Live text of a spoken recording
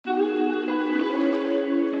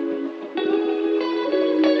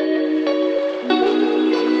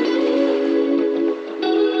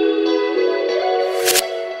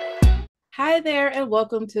Hi there, and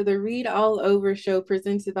welcome to the Read All Over show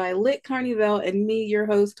presented by Lit Carnival and me, your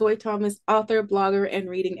host, Toy Thomas, author, blogger, and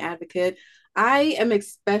reading advocate. I am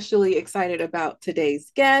especially excited about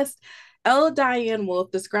today's guest. L. Diane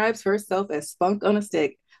Wolfe describes herself as Spunk on a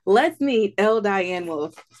Stick. Let's meet L. Diane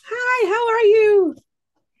Wolfe. Hi, how are you?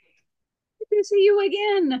 Good to see you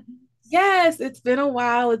again. Yes, it's been a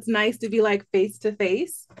while. It's nice to be like face to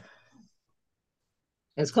face.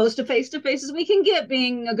 As close to face as we can get,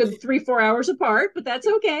 being a good 3, 4 hours apart, but that's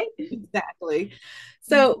okay. Exactly.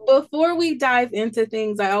 So before we dive into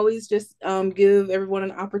things, I always just give everyone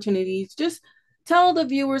an opportunity to just tell the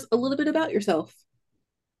viewers a little bit about yourself.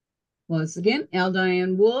 Once again, L.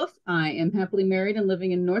 Diane Wolfe. I am happily married and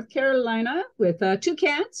living in North Carolina with two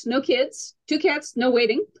cats, no kids, two cats, no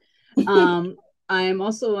waiting. Um, I am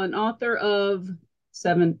also an author of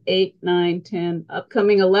 7, 8, 9, 10,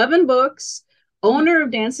 upcoming 11 books, owner of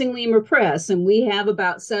Dancing Lemur Press, and we have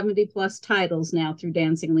about 70 plus titles now through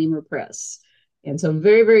Dancing Lemur Press. And so I'm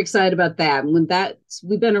very, very excited about that. And when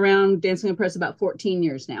we've been around Dancing Lemur Press about 14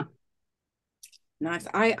 years now. Nice.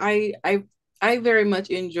 I very much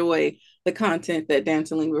enjoy the content that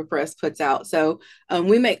Dancing Lemur Press puts out. So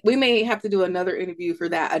we may have to do another interview for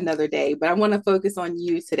that another day, but I want to focus on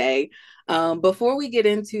you today. Before we get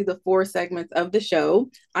into the four segments of the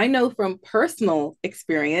show, I know from personal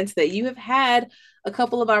experience that you have had a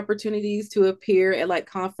couple of opportunities to appear at like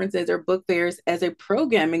conferences or book fairs as a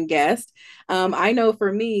programming guest. I know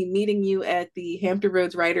for me, meeting you at the Hampton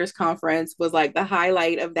Roads Writers Conference was like the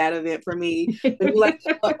highlight of that event for me. When you like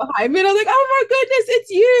up behind me, and I was like, "Oh my goodness, it's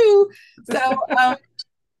you!" So,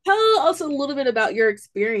 tell us a little bit about your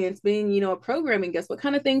experience being, a programming guest. What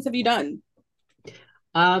kind of things have you done?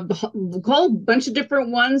 Called a bunch of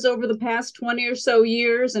different ones over the past 20 or so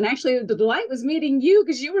years. And actually, the delight was meeting you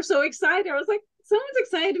because you were so excited. I was like, someone's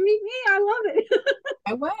excited to meet me. I love it.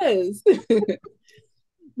 I was.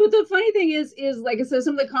 But the funny thing is like I said,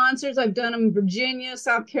 some of the concerts I've done in Virginia,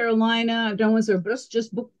 South Carolina. I've done ones that are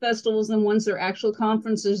just book festivals and ones that are actual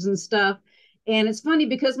conferences and stuff. And it's funny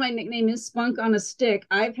because my nickname is Spunk on a Stick.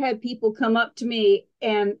 I've had people come up to me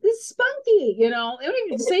and it's Spunky, they don't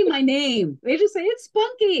even say my name. They just say it's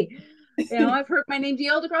Spunky. I've heard my name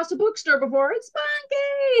yelled across a bookstore before. It's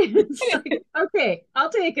Spunky. It's like, okay,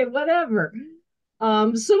 I'll take it, whatever.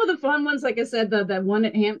 Some of the fun ones, like I said, that one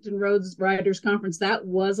at Hampton Roads Writers Conference, that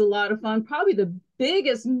was a lot of fun. Probably the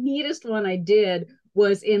biggest, neatest one I did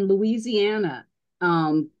was in Louisiana.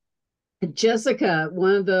 Um, Jessica,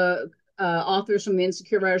 one of the authors from the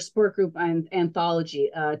Insecure Writers Support Group and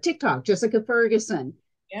Anthology, TikTok, Jessica Ferguson.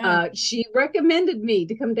 Yeah. She recommended me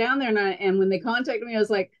to come down there, and when they contacted me, I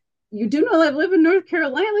was like, "You do know I live in North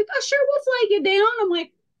Carolina?" Like, "Oh, sure, we'll fly you down." I'm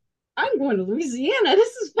like, "I'm going to Louisiana.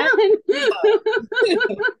 This is fun."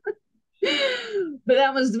 But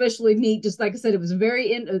that was especially neat. Just like I said, it was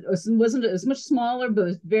it wasn't as much smaller, but it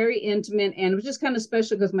was very intimate, and it was just kind of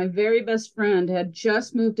special because my very best friend had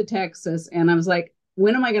just moved to Texas, and I was like,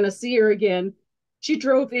 when am I going to see her again? She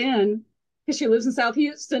drove in because she lives in South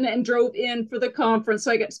Houston and drove in for the conference,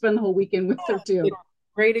 so I got to spend the whole weekend with her too.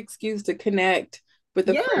 Great excuse to connect with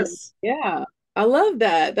a friend. Yes. Yeah. I love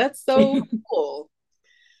that. That's so cool.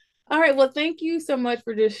 All right. Well, thank you so much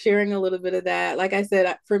for just sharing a little bit of that. Like I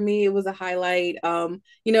said, for me, it was a highlight.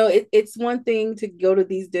 It's one thing to go to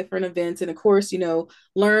these different events and, of course,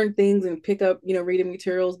 learn things and pick up, reading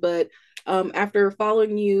materials. But after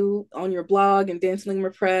following you on your blog and Dancing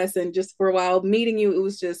Lemur Press and just for a while meeting you,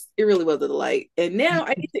 it really was a delight. And now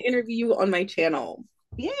I get to interview you on my channel.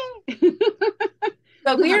 Yay. So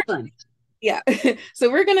A lot we're of fun. yeah. So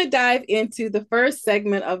we're going to dive into the first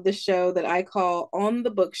segment of the show that I call On the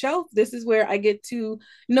Bookshelf. This is where I get to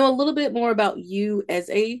know a little bit more about you as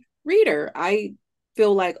a reader. I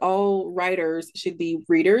feel like all writers should be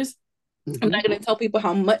readers. I'm Mm-hmm. not going to tell people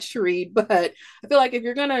how much to read, but I feel like if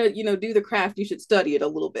you're going to, do the craft, you should study it a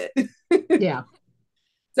little bit. Yeah.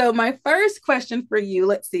 So my first question for you,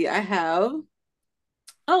 let's see,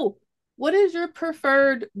 oh, what is your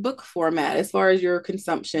preferred book format as far as your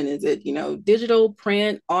consumption? Is it, digital,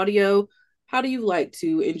 print, audio? How do you like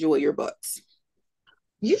to enjoy your books?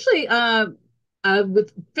 Usually,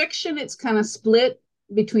 with fiction, it's kind of split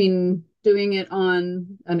between doing it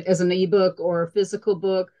as an ebook or a physical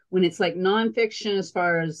book. When it's like nonfiction, as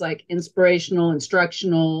far as like inspirational,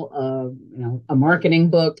 instructional, a marketing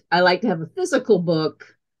book, I like to have a physical book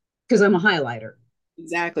because I'm a highlighter.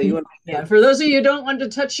 Exactly. You want Yeah, for those of you who don't want to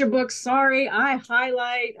touch your books, sorry, I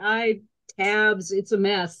highlight, I tabs, it's a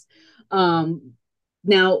mess. Um,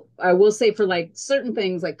 Now I will say for like certain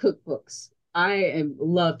things like cookbooks,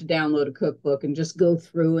 love to download a cookbook and just go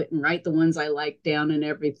through it and write the ones I like down and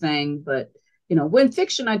everything. But when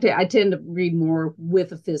fiction, I tend to read more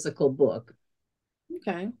with a physical book.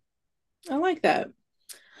 Okay. I like that.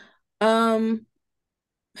 Um,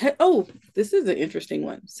 oh, this is an interesting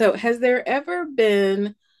one. So, has there ever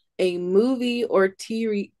been a movie or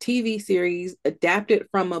TV series adapted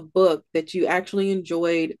from a book that you actually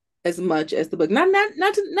enjoyed as much as the book? Not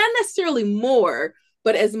necessarily more,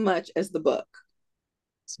 but as much as the book.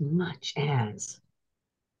 As much as,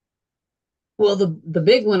 well, the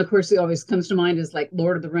big one, of course, that always comes to mind is like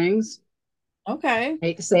Lord of the Rings. Okay. I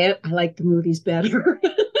hate to say it, I like the movies better.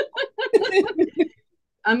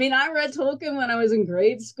 I mean, I read Tolkien when I was in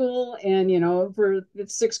grade school, and for the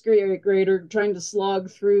sixth grader trying to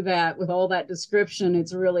slog through that with all that description,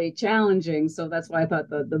 it's really challenging. So that's why I thought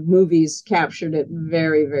the movies captured it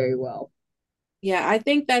very, very well. Yeah, I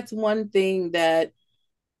think that's one thing that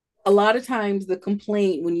a lot of times the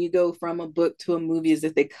complaint when you go from a book to a movie is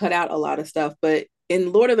that they cut out a lot of stuff. But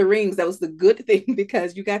in Lord of the Rings, that was the good thing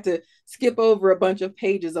because you got to skip over a bunch of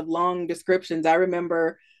pages of long descriptions. I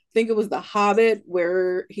remember, I think it was The Hobbit,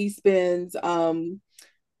 where he spends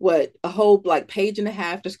what a whole like page and a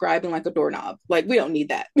half describing like a doorknob. Like we don't need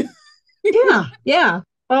that. Yeah, yeah.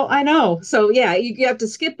 Oh, I know. So yeah, you have to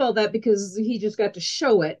skip all that because he just got to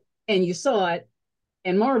show it and you saw it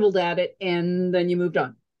and marveled at it and then you moved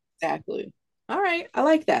on. Exactly. All right, I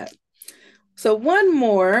like that. So one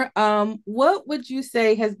more. What would you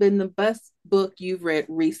say has been the best book you've read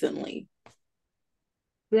recently?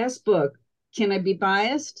 Best book. Can I be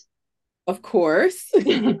biased? Of course.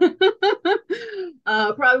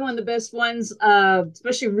 Probably one of the best ones,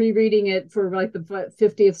 especially rereading it for like the 50th,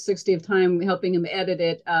 60th time, helping him edit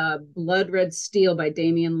it. Blood Red Steel by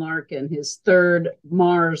Damian Larkin, his third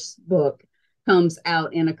Mars book, comes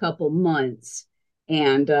out in a couple months.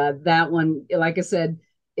 And that one, like I said,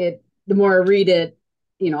 the more I read it,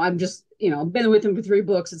 I'm just, been with him for three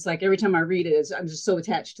books. It's like every time I read it, I'm just so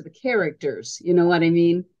attached to the characters. You know what I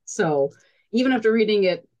mean? So even after reading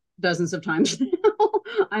it dozens of times now,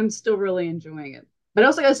 I'm still really enjoying it. But I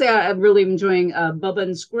also gotta say I'm really enjoying Bubba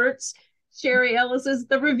and Squirts. Sherry Ellis's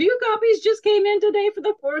the review copies just came in today for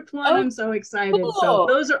the fourth one. Oh, I'm so excited. So cool.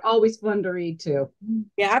 those are always fun to read too.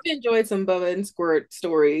 Yeah, I've enjoyed some Bubba and Squirt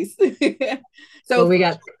stories. Well, so we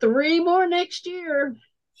got three more next year.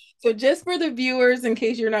 so just for the viewers, in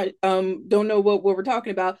case you're not don't know what we're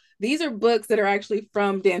talking about, these are books that are actually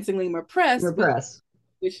from Dancing Lemur Press, Repress.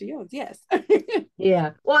 which she owns, yes.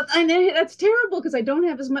 Yeah. Well, I know that's terrible because I don't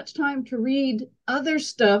have as much time to read other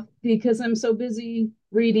stuff because I'm so busy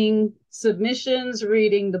reading submissions,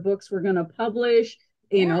 reading the books we're going to publish.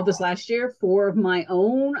 Yeah. This last year, four of my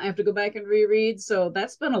own, I have to go back and reread. So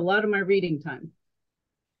that's been a lot of my reading time.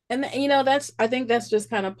 And that's I think that's just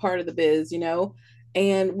kind of part of the biz.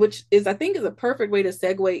 And which is I think is a perfect way to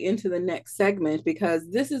segue into the next segment because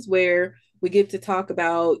this is where we get to talk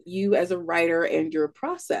about you as a writer and your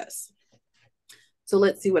process. So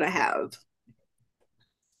let's see what I have.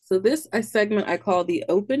 So this a segment I call the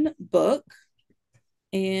open book.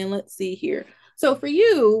 And let's see here. So for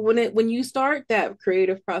you, when you start that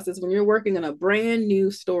creative process, when you're working on a brand new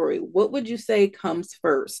story, what would you say comes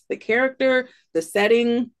first? The character, the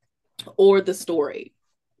setting, or the story?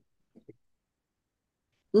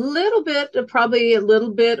 Little bit, probably a little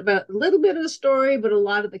bit of the story, but a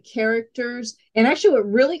lot of the characters. And actually, what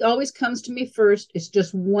really always comes to me first is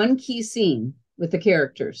just one key scene with the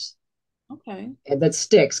characters Okay. that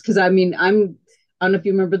sticks. Because I mean, I don't know if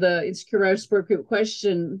you remember the Insecure Writer Support Group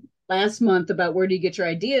question last month about where do you get your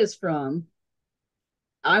ideas from.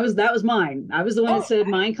 That was mine. I was the one that Oh, said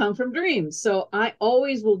mine come from dreams. So I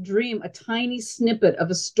always will dream a tiny snippet of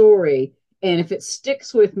a story. And if it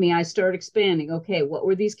sticks with me, I start expanding. Okay, what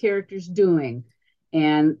were these characters doing?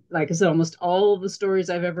 And like I said, almost all of the stories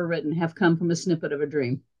I've ever written have come from a snippet of a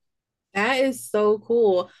dream. that is so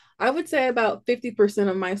cool. I would say about 50%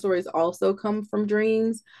 of my stories also come from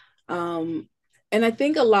dreams. Um, and I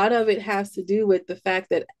think a lot of it has to do with the fact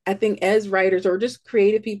that I think as writers or just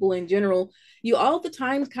creative people in general, you all the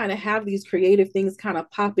time kind of have these creative things kind of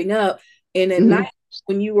popping up. And at night,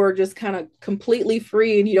 Mm-hmm. when you are just kind of completely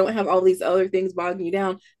free and you don't have all these other things bogging you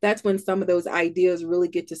down, that's when some of those ideas really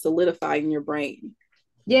get to solidify in your brain.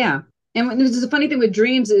 Yeah. And this is the funny thing with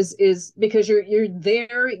dreams is because you're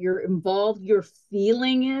there, you're involved, you're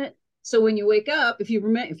feeling it. So when you wake up, if you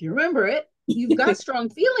remember it, you've got strong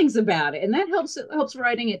feelings about it, and that helps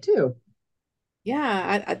writing it too.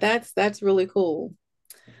 Yeah, that's really cool.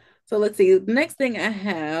 So let's see. The next thing I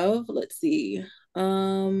have, let's see.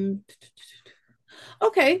 Um,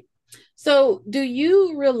 okay. So do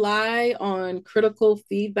you rely on critical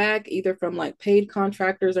feedback either from like paid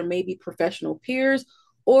contractors or maybe professional peers?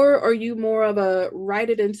 Or are you more of a write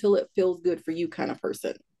it until it feels good for you kind of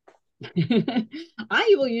person?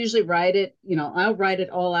 I will usually write it, I'll write it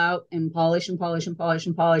all out and polish and polish and polish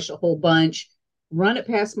and polish a whole bunch, run it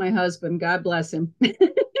past my husband, God bless him.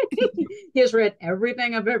 He has read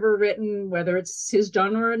everything I've ever written, whether it's his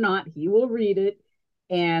genre or not, he will read it.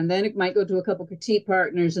 And then it might go to a couple critique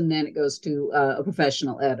partners, and then it goes to a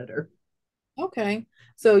professional editor. Okay.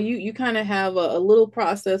 So you kind of have a little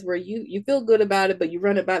process where you feel good about it, but you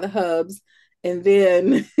run it by the hubs, and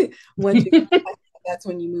then once you that's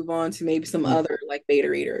when you move on to maybe some other like beta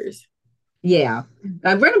readers. Yeah,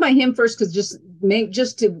 I've read it by him first because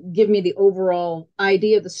just to give me the overall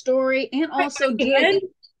idea of the story, and Right also by do I hand? get,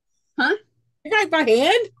 huh? Right by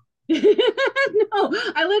hand? No,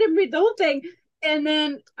 I let him read the whole thing. And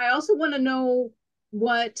then I also want to know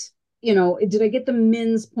what, did I get the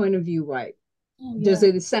men's point of view right? Oh Does yeah.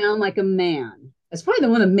 it sound like a man? That's probably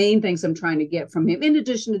one of the main things I'm trying to get from him, in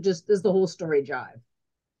addition to just, does the whole story jive?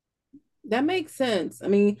 That makes sense. I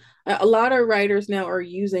mean, a lot of writers now are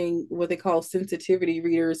using what they call sensitivity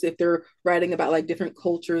readers if they're writing about like different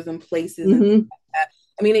cultures and places and Mm-hmm. that.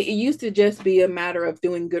 I mean, it used to just be a matter of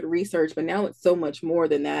doing good research, but now it's so much more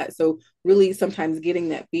than that. So really sometimes getting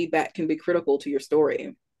that feedback can be critical to your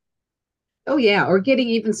story. Oh yeah, or getting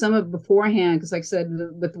even some of beforehand, because like I said,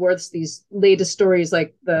 with words, these latest stories,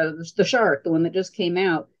 like the shark, the one that just came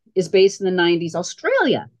out, is based in the '90s,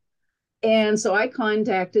 Australia. And so I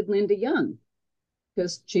contacted Linda Young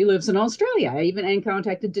because she lives in Australia. I even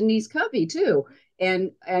contacted Denise Covey too.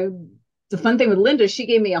 And the fun thing with Linda, she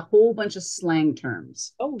gave me a whole bunch of slang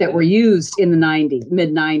terms Oh, that were good. used in the '90s,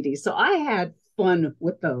 mid '90s. So I had fun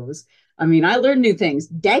with those. I mean, I learned new things.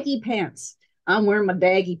 Daggy pants. I'm wearing my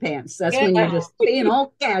daggy pants. That's Yeah, when you're just being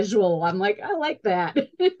all casual. I'm like, I like that.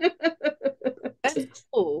 that's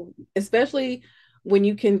cool. Especially when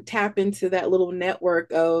you can tap into that little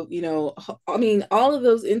network of, I mean, all of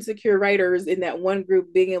those insecure writers in that one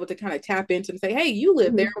group being able to kind of tap into and say, hey, you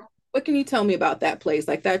live there. What can you tell me about that place?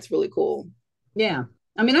 Like, that's really cool. Yeah.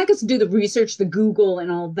 I mean, I could do the research, the Google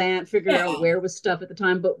and all that, figure Yeah. out where was stuff at the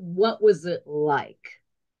time, but what was it like?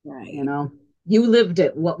 You Right. know, you lived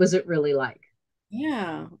it. What was it really like?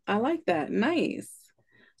 Yeah, I like that. Nice.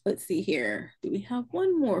 Let's see here. Do we have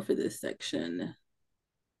one more for this section?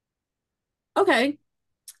 Okay.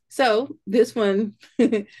 So this one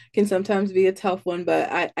can sometimes be a tough one,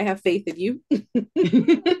 but I have faith in you.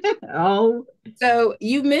 Oh, So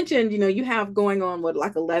you mentioned, you have going on what,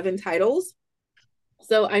 like 11 titles.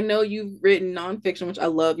 So I know you've written nonfiction, which I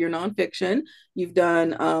love your nonfiction. You've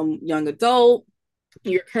done young adult.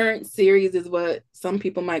 Your current series is what some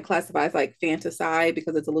people might classify as like fantasy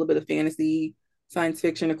because it's a little bit of fantasy, science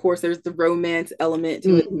fiction. Of course, there's the romance element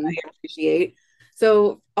to it mhm. that I appreciate.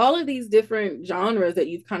 So all of these different genres that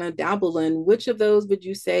you've kind of dabbled in, which of those would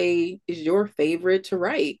you say is your favorite to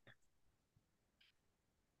write?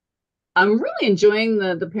 I'm really enjoying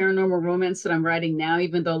the paranormal romance that I'm writing now,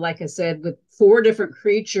 even though, like I said, with four different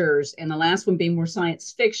creatures and the last one being more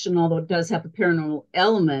science fiction, although it does have a paranormal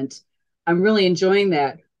element, I'm really enjoying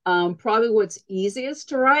that. Probably what's easiest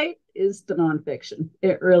to write is the nonfiction.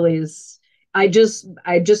 It really is.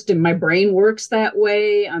 My brain works that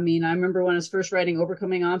way. I mean, I remember when I was first writing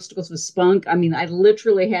Overcoming Obstacles with Spunk. I mean, I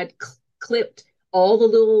literally had clipped all the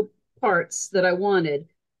little parts that I wanted,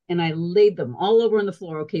 and I laid them all over on the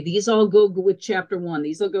floor. Okay, these all go with chapter one.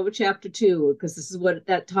 These will go with chapter two because this is what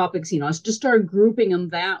that topic's. I just started grouping them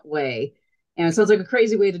that way, and it sounds like a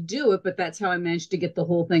crazy way to do it, but that's how I managed to get the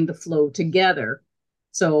whole thing to flow together.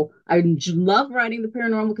 So I love writing the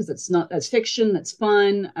paranormal because that's fiction, that's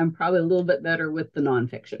fun. I'm probably a little bit better with the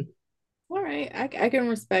nonfiction. All right, I can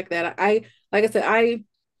respect that. Like I said,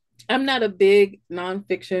 I'm not a big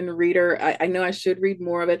nonfiction reader. I know I should read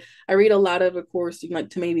more of it. I read a lot of course, like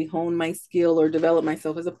to maybe hone my skill or develop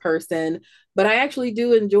myself as a person. But I actually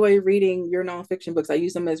do enjoy reading your nonfiction books. I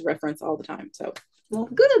use them as reference all the time. So Well,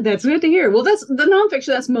 good. That's good to hear. Well, that's the nonfiction.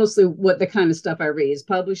 That's mostly what the kind of stuff I read is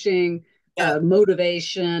publishing, yeah,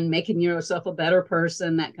 motivation, making yourself a better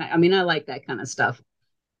person. That kind. I mean, I like that kind of stuff.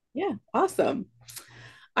 yeah, awesome.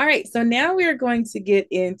 All right, so now we are going to get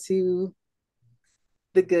into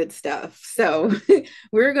the good stuff. So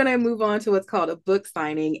we're going to move on to what's called a book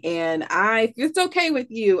signing. And if it's okay with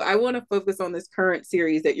you, I want to focus on this current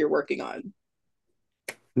series that you're working on.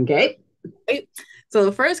 Okay. Right? So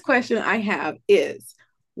the first question I have is,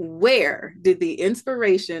 where did the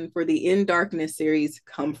inspiration for the In Darkness series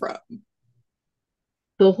come from?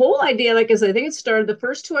 The whole idea, like I said, I think it started. The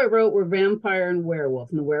first two I wrote were vampire and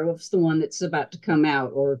werewolf, and the werewolf's the one that's about to come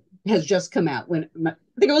out or has just come out. When I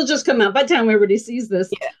think it will just come out by the time everybody sees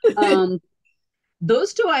this. Yeah. Um,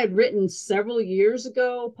 Those two I had written several years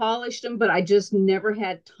ago, polished them, but I just never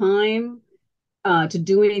had time to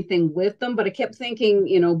do anything with them. But I kept thinking,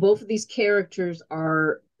 both of these characters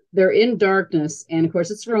they're in darkness, and of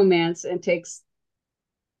course it's romance and takes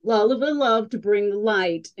love and love to bring the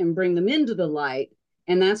light and bring them into the light.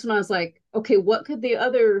 And that's when I was like, okay, what could the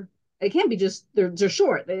other? It can't be just they're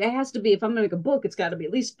short. It has to be, if I'm gonna make a book, it's got to be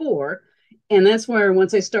at least four. And that's where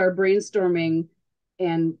once I started brainstorming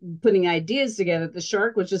and putting ideas together, the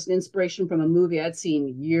shark was just an inspiration from a movie I'd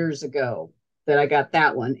seen years ago that I got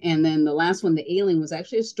that one. And then the last one, the alien, was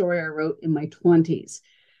actually a story I wrote in my 20s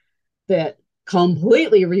that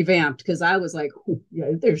completely revamped because I was like,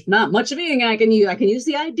 yeah, there's not much of anything I can use. I can use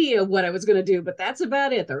the idea of what I was going to do, but that's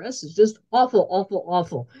about it. The rest is just awful, awful,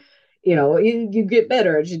 awful. You get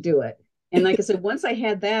better as you do it. And like I said, once I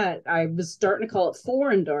had that, I was starting to call it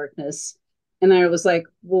Four in Darkness. And I was like,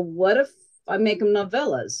 well, what if I make them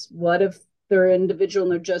novellas? What if they're individual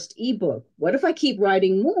and they're just ebook? What if I keep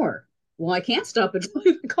writing more? Well, I can't stop it.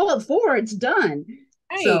 I call it four, it's done.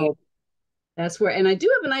 Hey, So that's where, and I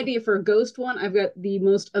do have an idea for a ghost one. I've got the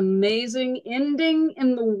most amazing ending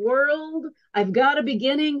in the world. I've got a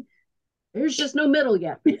beginning. There's just no middle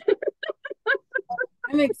yet.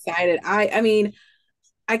 I'm excited. I mean,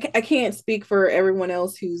 I can't speak for everyone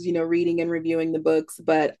else who's, reading and reviewing the books,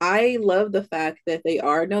 but I love the fact that they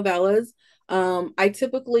are novellas. I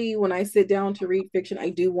typically, when I sit down to read fiction, I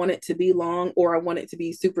do want it to be long or I want it to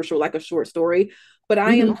be super short, like a short story. But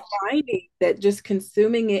I am Mm-hmm. finding that just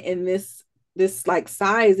consuming it in this like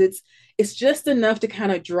size, it's just enough to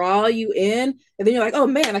kind of draw you in, and then you're like, oh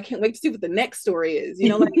man, I can't wait to see what the next story is.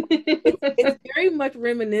 Like it's very much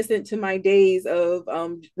reminiscent to my days of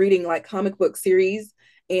reading like comic book series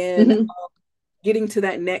and Mm-hmm. getting to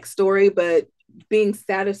that next story, but being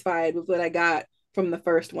satisfied with what I got from the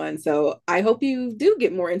first one. So I hope you do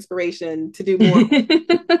get more inspiration to do more.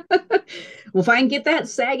 Well, if I can get that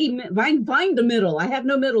saggy, find the middle. I have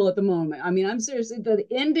no middle at the moment. I mean, I'm seriously, the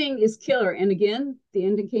ending is killer. And again, the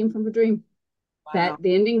ending came from a dream. That Wow.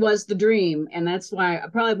 the ending was the dream. And that's why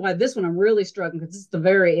this one I'm really struggling because it's the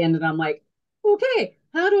very end. And I'm like, okay,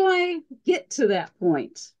 how do I get to that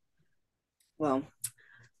point? Well,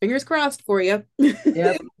 fingers crossed for you.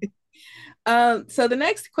 Yep. So the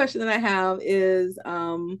next question that I have is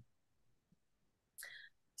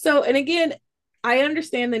so, and again, I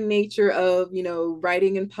understand the nature of,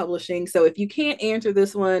 writing and publishing. So if you can't answer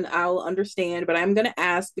this one, I'll understand, but I'm going to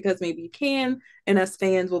ask because maybe you can, and us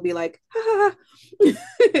fans will be like, ha. Is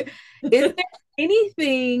there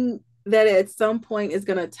anything that at some point is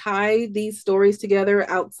going to tie these stories together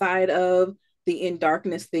outside of the In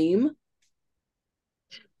Darkness theme?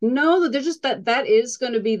 No, they're just that is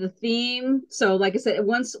going to be the theme. So, like I said,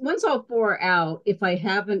 once all four are out, if I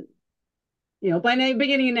haven't, by the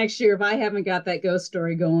beginning of next year, if I haven't got that ghost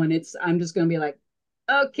story going, I'm just going to be like,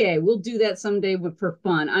 okay, we'll do that someday for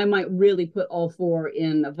fun. I might really put all four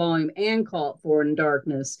in a volume and call it Four in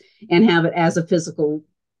Darkness and have it as a physical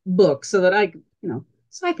book so that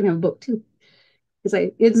so I can have a book too.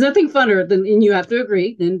 Because it's nothing funner than, and you have to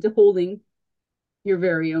agree, than holding your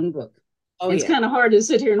very own book. Oh, And it's yeah. kind of hard to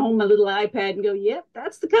sit here and hold my little iPad and go, yep,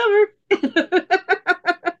 that's the cover.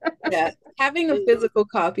 Yeah. Having a physical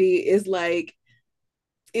copy is like,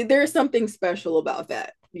 there's something special about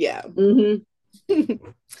that. Yeah. Mm-hmm.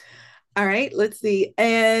 All right, let's see.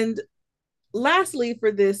 And lastly,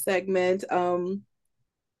 for this segment,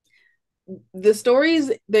 the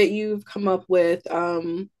stories that you've come up with,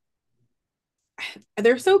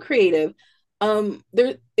 they're so creative.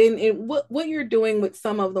 They're in what you're doing with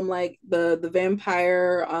some of them, like the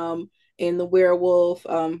vampire, and the werewolf.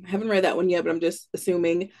 Haven't read that one yet, but I'm just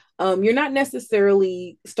assuming. You're not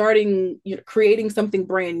necessarily starting, creating something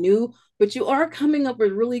brand new, but you are coming up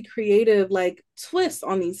with really creative like twists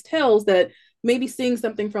on these tales that maybe seeing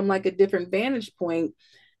something from like a different vantage point.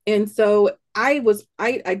 And so I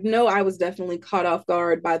know I was definitely caught off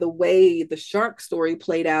guard by the way the shark story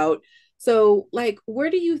played out. So like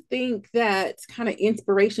where do you think that kind of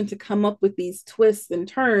inspiration to come up with these twists and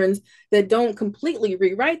turns that don't completely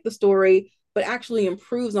rewrite the story but actually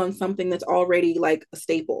improves on something that's already like a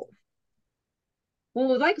staple?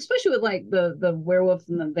 Well, like especially with like the werewolf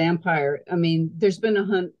and the vampire. I mean, there's been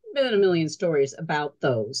a million stories about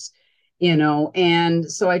those,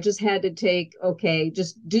 and so I just had to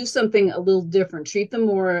just do something a little different. Treat them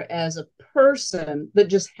more as a person that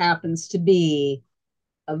just happens to be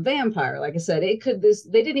a vampire. Like I said, they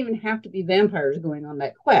didn't even have to be vampires going on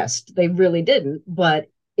that quest. They really didn't, but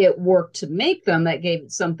it worked to make them. That gave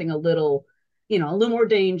it something a little more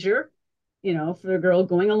danger, for the girl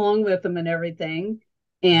going along with them and everything.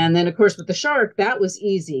 And then, of course, with the shark, that was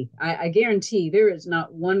easy. I guarantee there is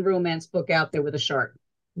not one romance book out there with a shark.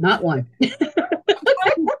 Not one.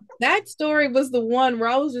 That story was the one where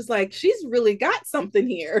I was just like, she's really got something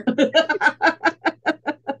here.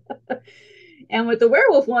 And with the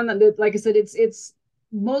werewolf one, like I said, it's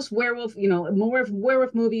most werewolf, more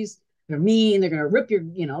werewolf movies, they're mean, they're gonna rip your,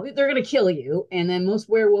 they're gonna kill you. And then most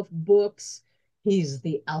werewolf books, he's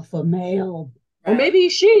the alpha male. Or Right. maybe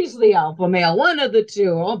she's the alpha male, one of the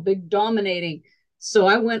two, all big dominating. So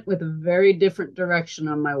I went with a very different direction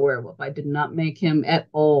on my werewolf. I did not make him at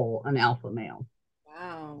all an alpha male.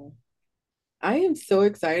 Wow. I am so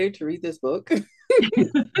excited to read this book.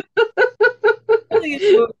 Really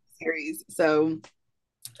enjoyed the series. So,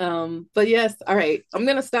 but yes, all right. I'm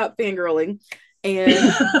gonna stop fangirling. And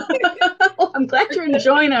Well, I'm glad you're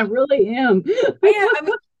enjoying. I really am. yeah, I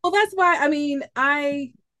mean, well, that's why I mean,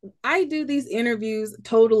 I do these interviews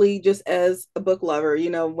totally just as a book lover. You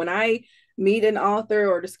know, when I meet an author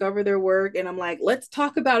or discover their work and I'm like, let's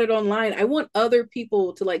talk about it online. I want other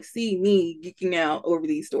people to like see me geeking out over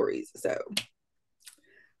these stories. So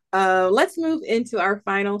let's move into our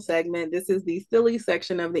final segment. This is the silly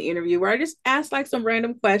section of the interview where I just ask like some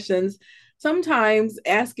random questions. Sometimes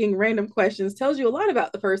asking random questions tells you a lot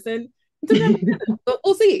about the person. Sometimes, but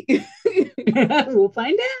we'll see. We'll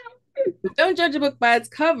find out. Don't judge a book by its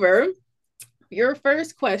cover. Your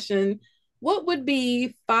first question: what would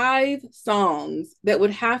be 5 songs that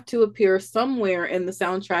would have to appear somewhere in the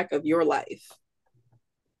soundtrack of your life?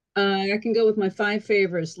 I can go with my 5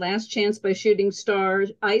 favorites: Last Chance by Shooting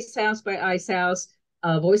Stars, Ice House by Ice House,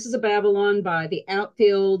 Voices of Babylon by The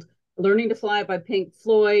Outfield, Learning to Fly by Pink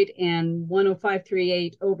Floyd, and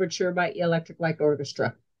 10538 Overture by Electric Light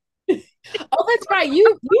Orchestra. Oh, that's right.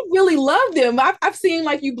 You really love them. I've seen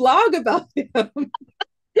like you blog about them.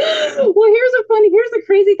 Well, here's the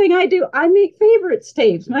crazy thing I do. I make favorites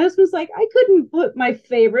tapes. My husband's like, I couldn't put my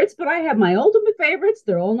favorites, but I have my ultimate favorites.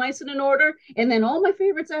 They're all nice and in order. And then all my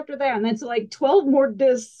favorites after that. And that's like 12 more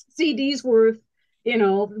discs, CDs worth,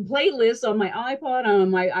 playlists on my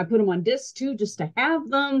iPod. I put them on discs too, just to have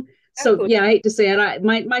them. So Absolutely. yeah, I hate to say it.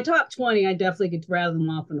 My top 20, I definitely could rattle them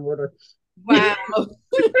off in order. Wow.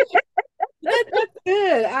 That's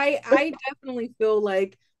good. I definitely feel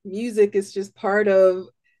like music is just part of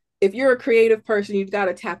if you're a creative person, you've got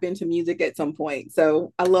to tap into music at some point.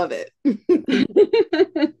 So I love it.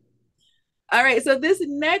 All right. So this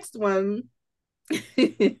next one,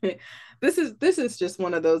 this is just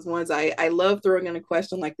one of those ones I love throwing in a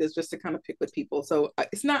question like this just to kind of pick with people. So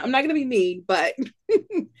it's not I'm not gonna be mean, but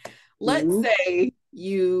let's Mhm. say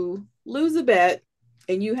you lose a bet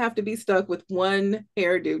and you have to be stuck with one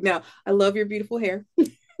hairdo. Now, I love your beautiful hair, but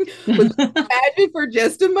imagine for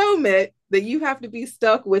just a moment that you have to be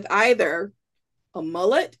stuck with either a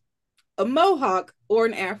mullet, a mohawk, or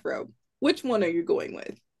an afro. Which one are you going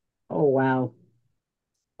with? Oh wow.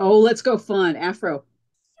 Oh, let's go fun. Afro.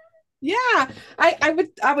 Yeah, I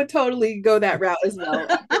would totally go that route as well.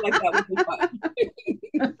 I feel like that would be fun.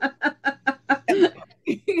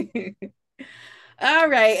 All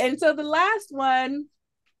right, and so the last one,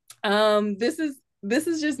 this is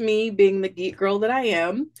just me being the geek girl that I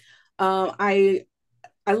am. I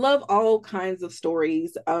love all kinds of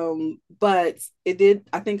stories, but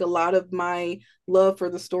I think a lot of my love for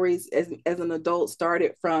the stories as an adult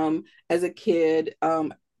started from as a kid,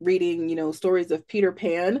 reading, stories of Peter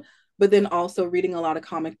Pan, but then also reading a lot of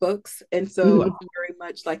comic books. And so Mhm. I'm very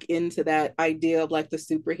much like into that idea of like the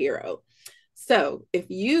superhero. So if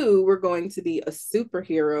you were going to be a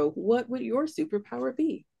superhero, what would your superpower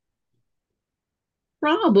be?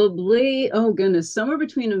 Probably, oh goodness, somewhere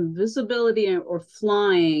between invisibility or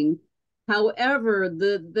flying. However,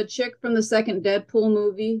 the chick from the second Deadpool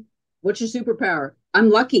movie, what's your superpower? I'm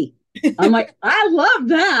lucky. I'm like, I love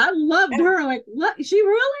that. I loved Yeah, her. I'm like, she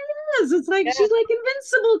really is. It's like yeah. she's like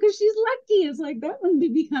invincible because she's lucky. It's like that one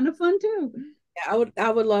would be kind of fun too. I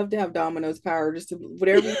would love to have Domino's power, just to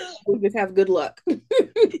whatever you do, just have good luck. Yeah,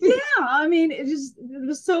 I mean, it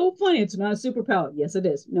was so funny. It's not a superpower. Yes, it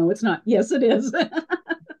is. No, it's not. Yes, it is. And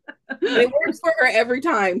it works for her every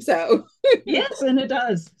time. So Yes, and it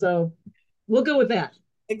does. So we'll go with that.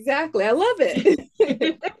 exactly. I love it.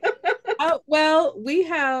 Well, we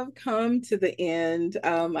have come to the end.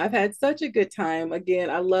 I've had such a good time. Again,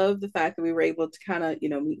 I love the fact that we were able to kind of,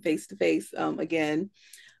 meet face to face again.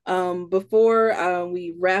 Before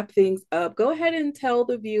we wrap things up, go ahead and tell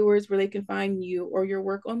the viewers where they can find you or your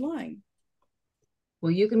work online.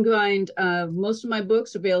 Well, you can find most of my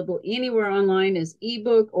books available anywhere online as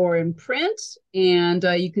ebook or in print. And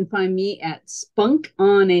you can find me at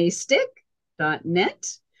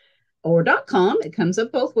spunkonastick.net. or .com. It comes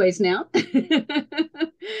up both ways now.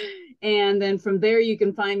 And then from there, you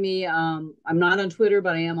can find me. I'm not on Twitter,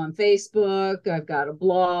 but I am on Facebook. I've got a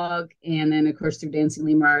blog. And then, of course, through Dancing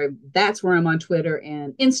Lemur, that's where I'm on Twitter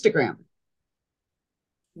and Instagram.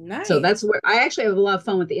 So Nice. that's where I actually have a lot of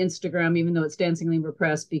fun with the Instagram, even though it's Dancing Lemur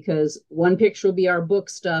Press, because one picture will be our book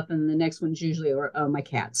stuff, and the next one's usually my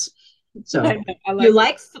cats. So I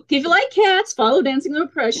like that. if you like cats, follow Dancing Lemur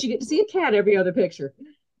Press. You get to see a cat every other picture.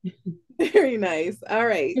 Very nice. All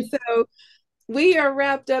right. So we are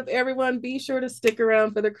wrapped up, everyone. Be sure to stick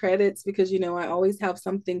around for the credits because, I always have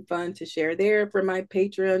something fun to share there for my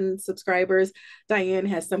Patreon subscribers. Diane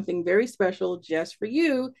has something very special just for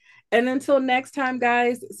you. And until next time,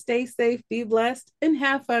 guys, stay safe, be blessed, and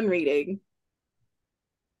have fun reading.